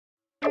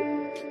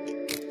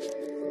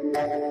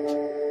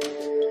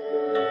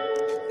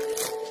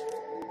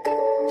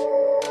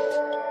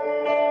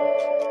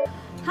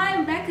Hi,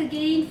 I'm back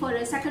again for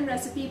the second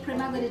recipe.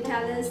 Prema going to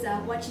tell us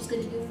what she's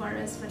going to do for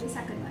us for the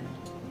second one.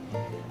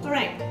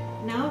 Alright,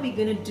 now we're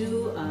going to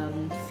do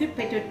sweet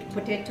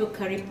potato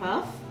curry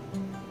puff.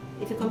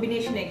 It's a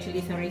combination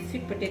actually, sorry,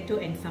 sweet potato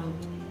and some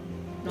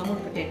normal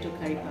potato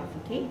curry puff,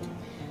 okay?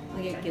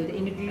 Okay, the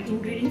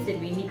ingredients that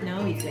we need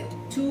now is like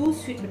 2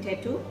 sweet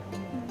potato.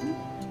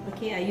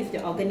 Okay, I use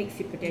the organic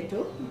sweet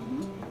potato.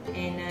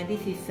 And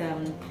this is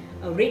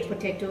a red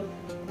potato,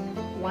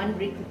 1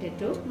 red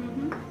potato.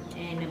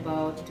 And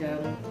about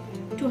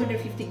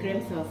 250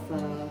 grams of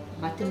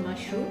button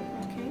mushroom,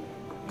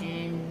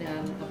 and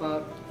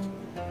about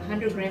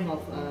 100 grams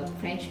of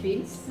French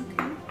beans,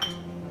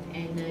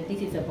 and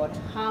this is about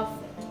half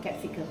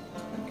capsicum,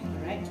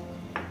 alright,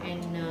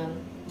 and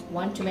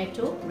 1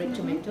 tomato, red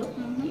tomato.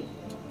 Okay.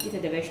 These are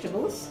the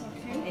vegetables,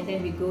 and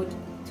then we go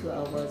to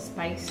our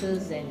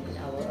spices and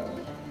our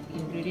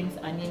ingredients: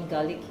 onion,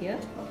 garlic here.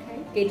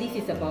 Okay, this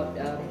is about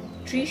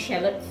 3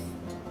 shallots,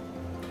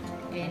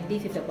 and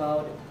this is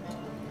about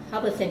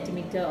half a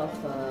centimeter of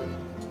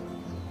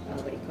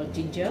what do you call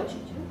ginger,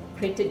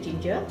 grated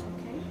ginger,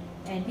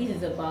 and this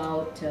is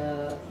about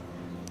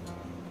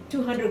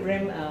 200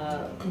 gram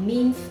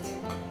minced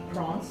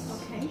prawns.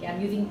 Okay,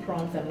 I'm using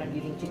prawns, I'm not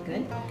using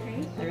chicken.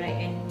 Alright,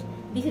 and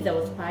this is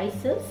our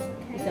spices.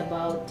 It's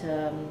about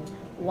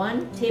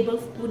 1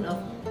 tablespoon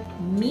of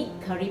meat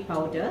curry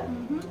powder,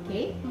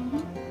 okay,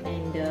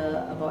 and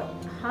about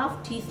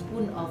half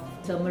teaspoon of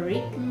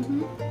turmeric,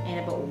 and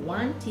about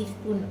 1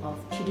 teaspoon of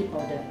chili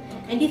powder.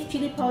 And this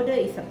chili powder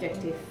is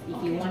subjective.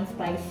 If you want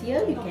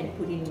spicier, you can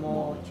put in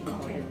more chili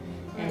powder,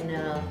 and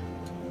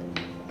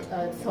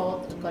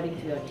salt according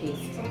to your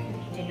taste.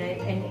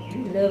 And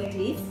we love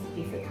this.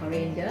 This is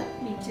coriander.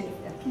 Me too.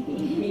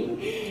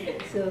 Okay.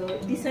 So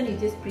this one you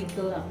just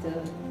sprinkle after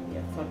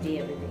saute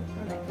everything.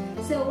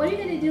 Alright. So what are you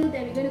going to do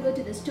then? We're going to go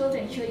to the stove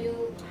and show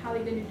you how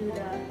we're going to do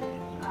the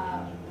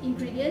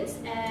ingredients,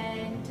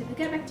 and we'll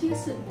get back to you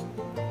soon.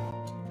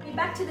 We're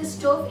back to the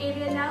stove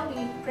area now.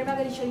 We're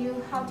going to show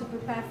you how to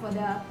prepare for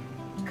the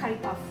curry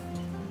puff.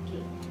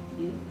 Okay.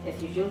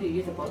 As usual, you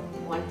use about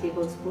 1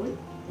 tablespoon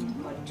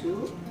or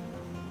 2,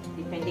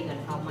 depending on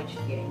how much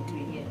your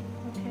ingredient.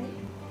 Okay.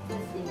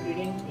 First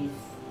ingredient is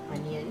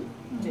onion,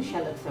 the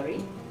shallot,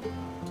 sorry.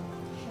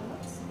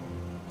 Shallots.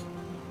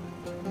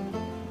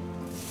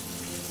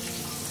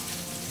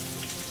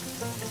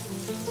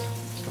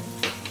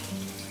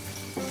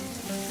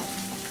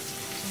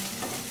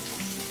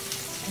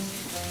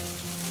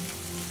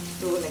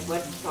 So like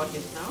what we taught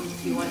just now,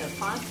 if you want a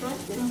fast one,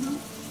 then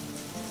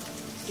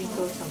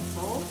sprinkle some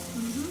salt.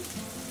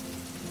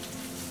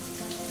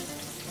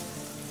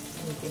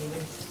 And you can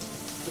even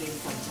put in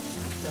some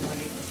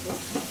turmeric also.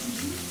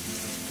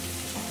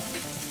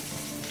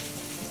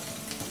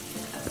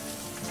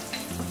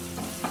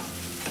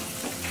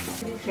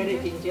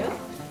 Shredded ginger.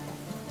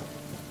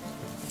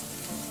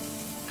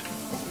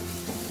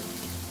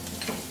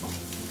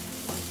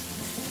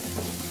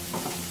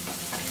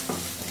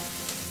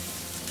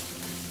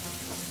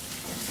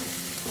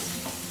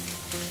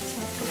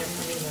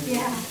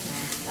 Yeah,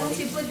 once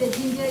you put the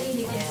ginger in,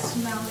 you can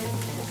smell it.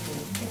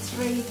 It's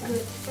very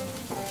good.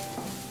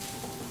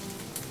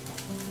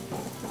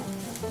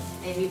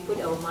 And we put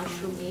our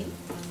mushroom in.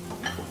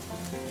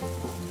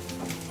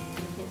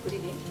 You can put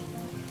it in.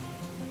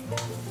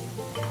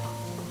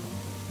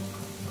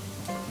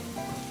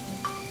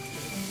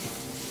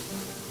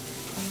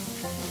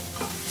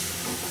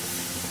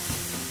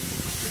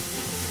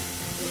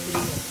 We're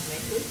putting the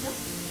tomatoes now.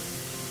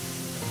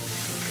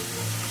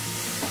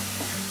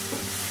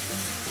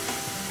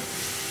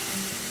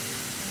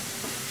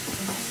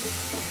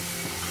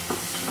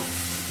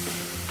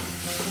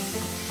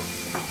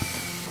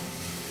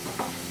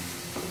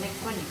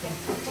 You can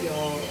put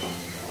your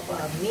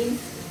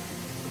minced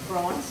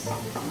prawns.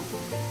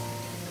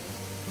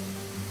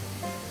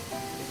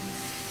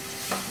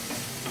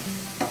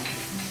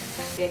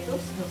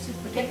 Potatoes,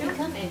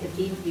 capsicum and the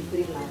beans we put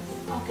it last.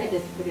 Okay. Let the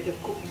potato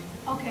cook.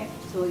 Okay.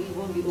 So it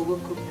won't be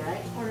overcooked,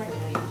 right? Alright.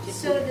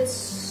 So the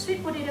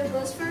sweet potato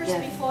goes first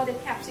before the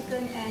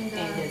capsicum and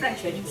the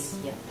French beans.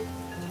 Yeah.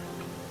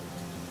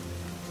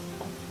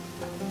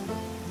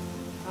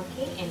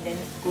 Okay, and then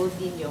goes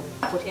in your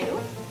potato.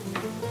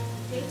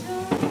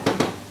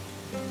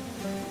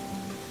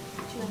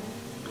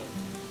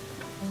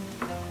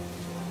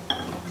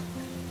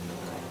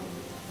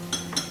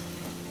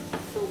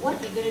 So what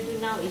we're going to do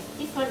now is,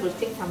 this one will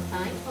take some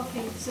time.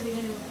 Okay, so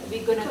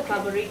we're going to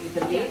cover it with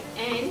the lid,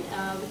 and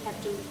we have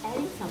to add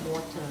in some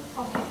water.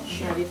 Okay,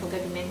 sure. Yeah, we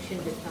forgot to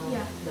mention just now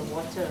the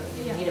water.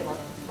 You need about,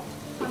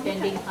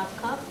 depending, half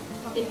cup,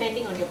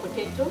 depending on your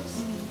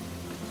potatoes.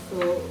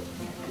 So,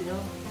 you know.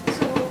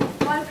 So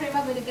while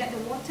Prema going to get the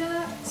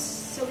water,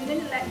 so we're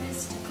going to let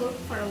this cook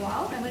for a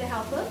while. I'm going to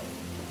help her.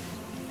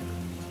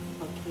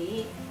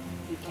 Okay,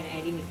 you can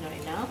add in if not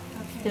enough.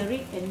 Okay. Stir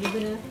it, and we're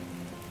going to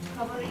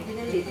cover it with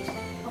a lid.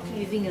 Okay.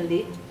 Using a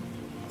lid.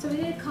 So we're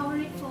going to cover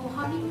it for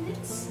how many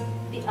minutes?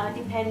 It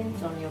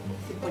depends on your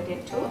sweet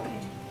potato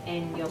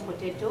and your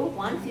potato.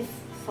 Once it's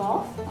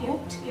soft,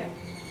 cooked,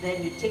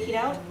 then you take it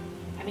out.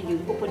 I mean,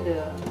 you open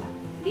the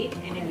lid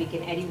and then we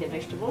can add in the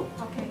vegetable.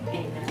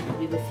 And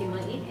we will simmer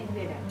it and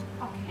we're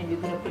done. And we're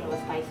going to put our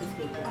spices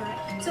later.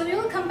 Alright. So we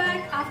will come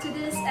back after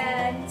this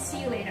and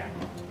see you later.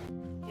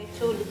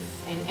 Potato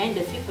looks, and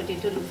the sweet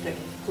potato looks like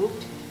it's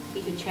cooked.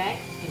 You need to check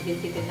and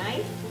just take a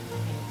knife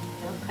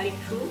and cut it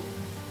through.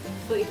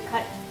 So it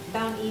cut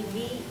down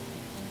easy.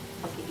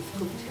 Okay, it's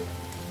cooked.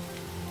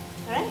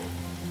 Alright?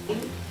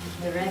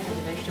 The rest of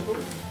the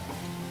vegetables,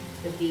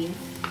 the beans,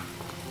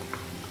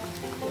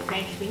 the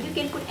French bean. You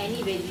can put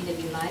any veggie that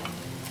you like.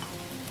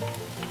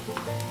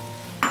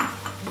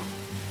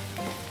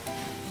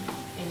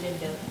 And then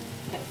the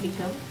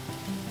capsicum.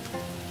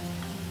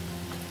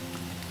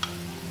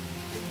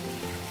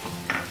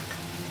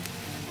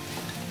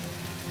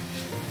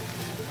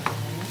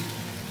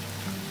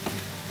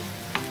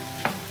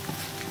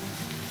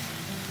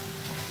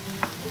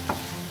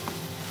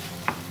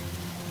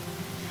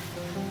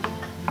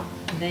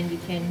 Then you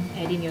can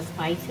add in your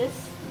spices,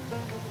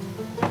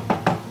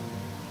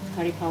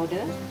 curry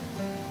powder,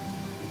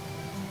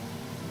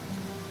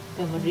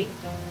 turmeric,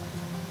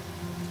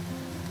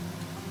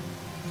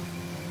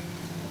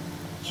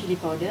 chili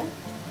powder.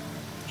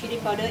 Chili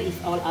powder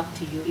is all up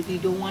to you. If you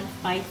don't want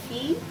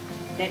spicy,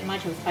 that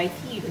much of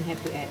spicy, you don't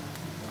have to add.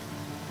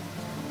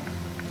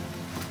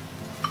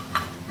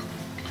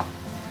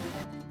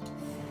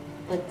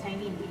 A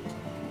tiny bit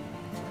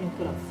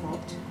sprinkle of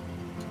salt.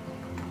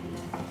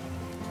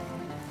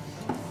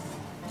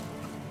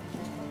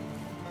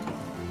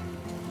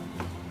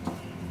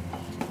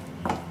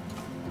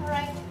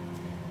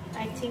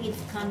 I think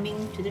it's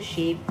coming to the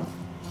shape.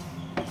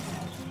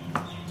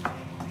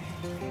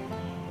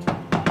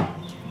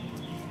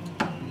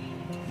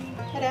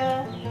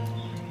 Ta-da!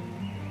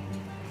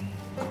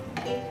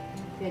 Okay,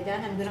 we're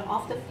done. I'm gonna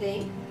off the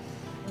flame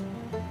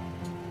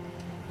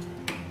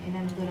and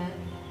I'm gonna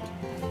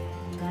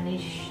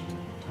garnish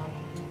the top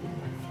with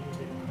my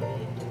favorite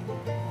bread.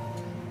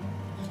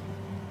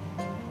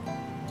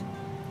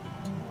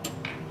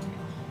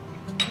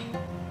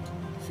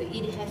 So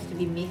it has to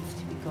be mixed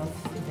because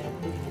we're going to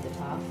put it in the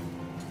puff.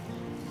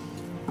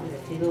 So the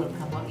flavor will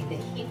come out in the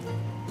heat.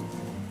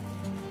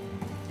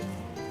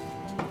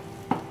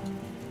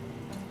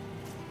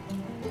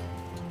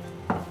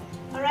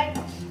 Alright,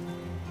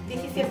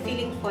 this is your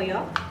filling for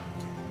your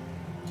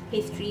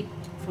pastry,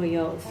 for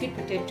your sweet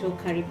potato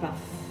curry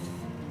puff.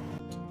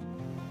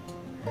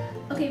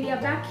 Okay, we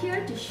are back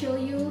here to show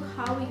you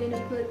how we're going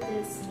to put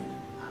this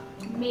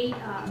made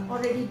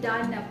already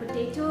done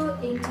potato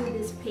into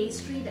this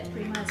pastry that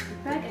Prema has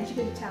prepared, and she's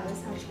going to tell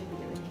us how she's going to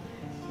do it.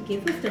 Okay,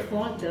 first of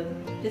all,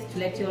 just to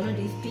let you all know,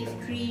 this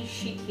pastry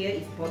sheet here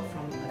is bought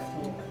from a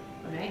store.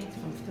 Alright, it's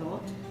from store.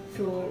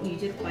 So you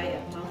just buy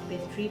a puff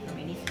pastry from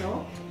any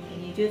store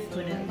and you're just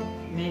going to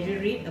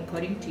measure it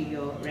according to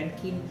your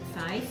ramekin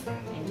size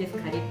and just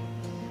cut it.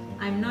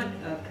 I'm not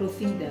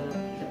closing the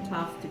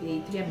puff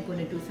today. Today I'm going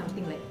to do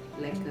something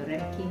like a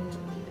ramekin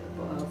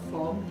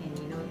form, and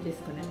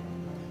just going to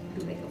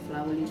do like a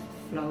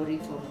flowery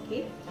form.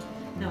 Okay,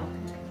 now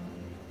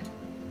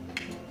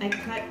I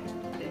cut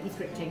this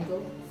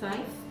rectangle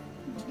size,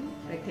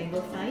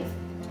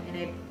 and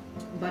I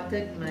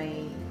buttered my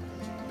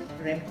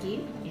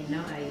ramekin, and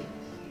now I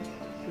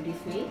do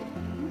this way.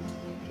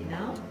 Okay,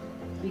 now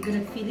we're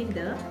gonna fill in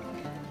the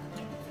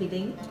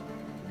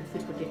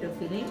sweet potato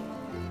filling,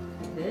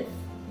 like this.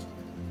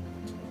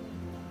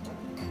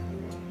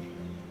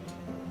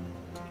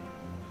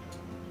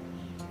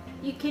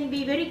 You can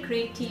be very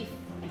creative.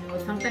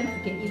 Sometimes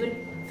you can even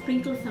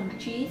sprinkle some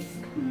cheese,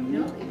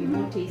 if you're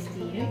more tasty,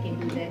 you can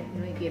do that.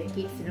 If you have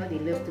kids, they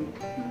love to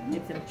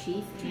have some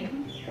cheese.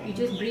 And you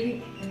just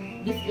bring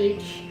this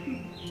edge,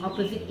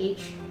 opposite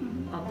edge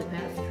of the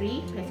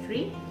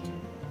pastry,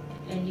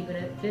 and you're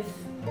gonna just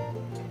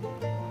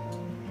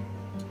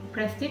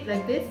press it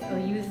like this, or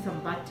use some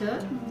butter.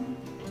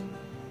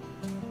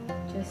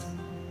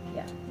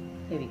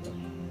 There we go.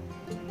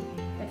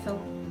 That's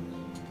all.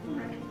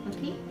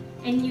 Okay,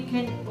 and you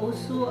can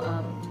also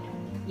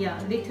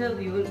later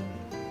we will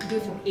do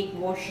some egg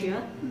wash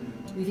here.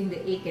 Using the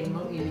egg and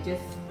milk, you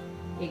just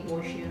egg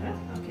wash here.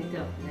 Okay,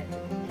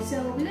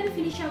 so we're going to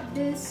finish up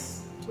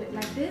this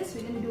like this.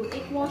 We're going to do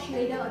egg wash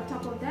later on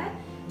top of that,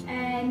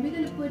 and we're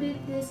going to put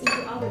this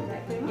into oven,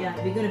 right, Prema?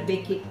 Yeah, we're going to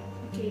bake it.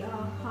 Okay,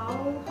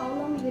 how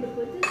long are we going to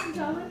put this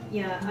into oven?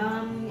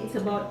 Yeah, it's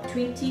about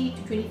 20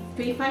 to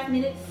 25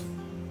 minutes.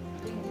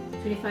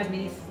 25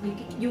 minutes.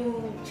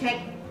 You check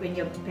when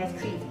your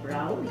pastry is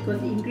brown, because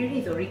the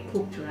ingredient is already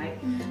cooked, right?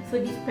 So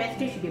this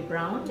pastry should be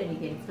brown, then you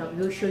can stop.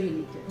 We'll show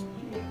you later.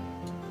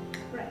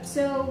 Right,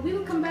 so we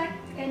will come back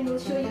and we'll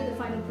show you the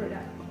final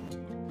product.